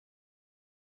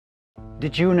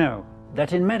Did you know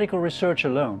that in medical research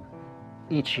alone,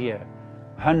 each year,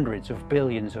 hundreds of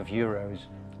billions of euros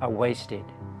are wasted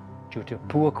due to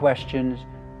poor questions,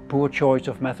 poor choice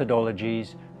of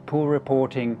methodologies, poor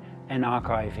reporting and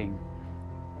archiving?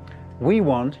 We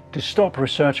want to stop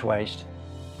research waste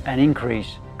and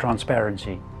increase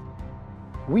transparency.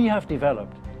 We have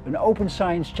developed an open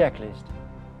science checklist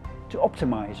to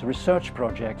optimize research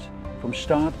projects from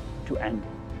start to end.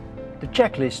 The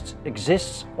checklist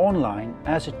exists online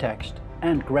as a text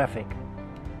and graphic.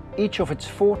 Each of its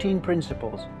 14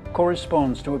 principles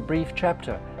corresponds to a brief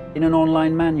chapter in an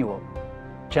online manual,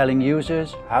 telling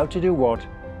users how to do what,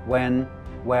 when,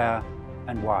 where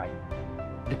and why.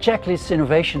 The checklist's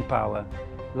innovation power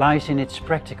lies in its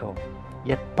practical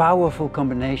yet powerful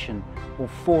combination of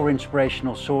 4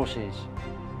 inspirational sources: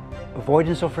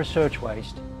 avoidance of research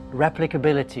waste,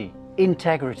 replicability,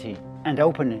 integrity and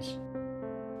openness.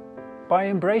 By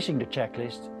embracing the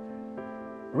checklist,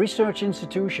 research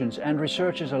institutions and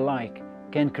researchers alike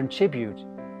can contribute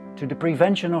to the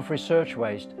prevention of research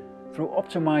waste through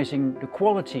optimizing the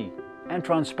quality and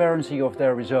transparency of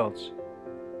their results,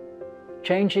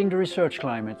 changing the research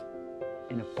climate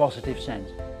in a positive sense.